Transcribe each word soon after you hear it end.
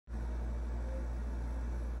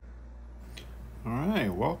All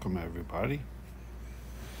right, welcome everybody.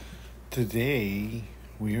 Today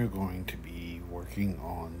we are going to be working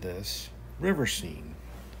on this river scene.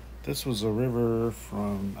 This was a river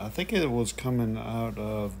from, I think it was coming out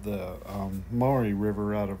of the Maury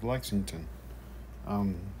River out of Lexington.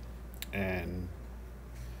 Um, and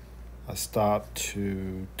I stopped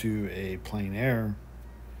to do a plein air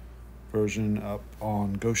version up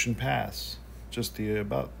on Goshen Pass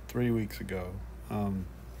about 3 weeks ago.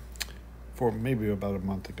 For maybe about a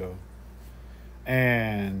month ago.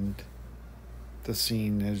 And the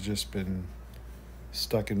scene has just been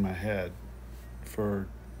stuck in my head for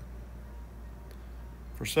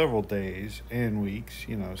several days and weeks,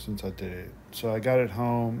 since I did it. So I got it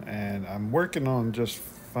home and I'm working on just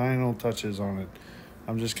final touches on it.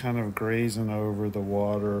 I'm just kind of grazing over the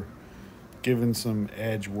water, giving some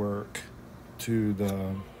edge work to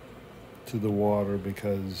the water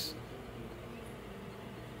because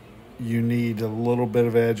you need a little bit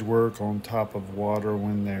of edge work on top of water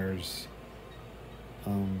when there's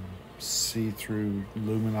see-through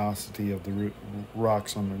luminosity of the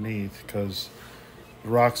rocks underneath, because the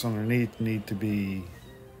rocks underneath need to be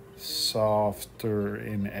softer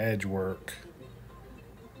in edge work.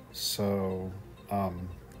 So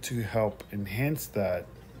to help enhance that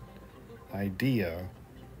idea,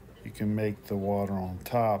 you can make the water on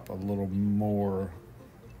top a little more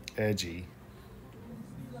edgy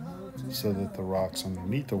so that the rocks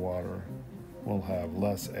underneath the water will have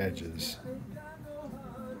less edges.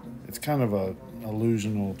 It's kind of a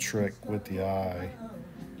illusional trick with the eye.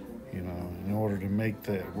 In order to make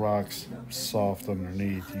the rocks soft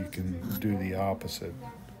underneath, you can do the opposite.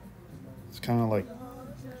 It's kind of like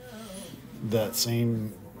that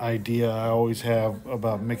same idea I always have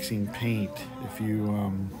about mixing paint. If you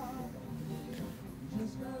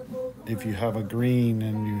have a green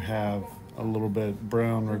and you have a little bit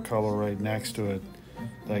browner color right next to it,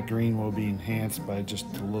 that green will be enhanced by just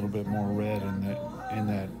a little bit more red in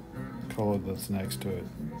that color that's next to it.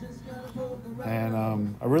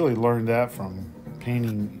 And I really learned that from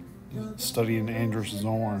studying Anders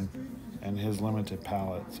Zorn and his limited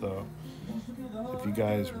palette. So if you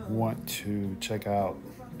guys want to check out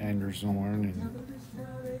Anders Zorn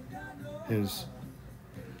and his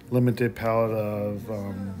limited palette of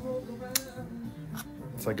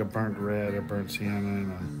it's like a burnt red, a burnt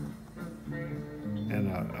sienna,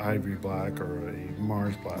 and a ivory black or a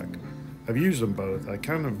Mars black. I've used them both. I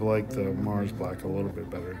kind of like the Mars black a little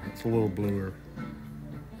bit better. It's a little bluer,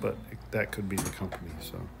 but that could be the company.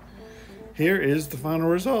 So here is the final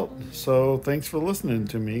result. So thanks for listening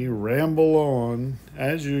to me ramble on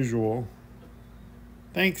as usual.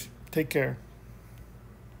 Thanks. Take care.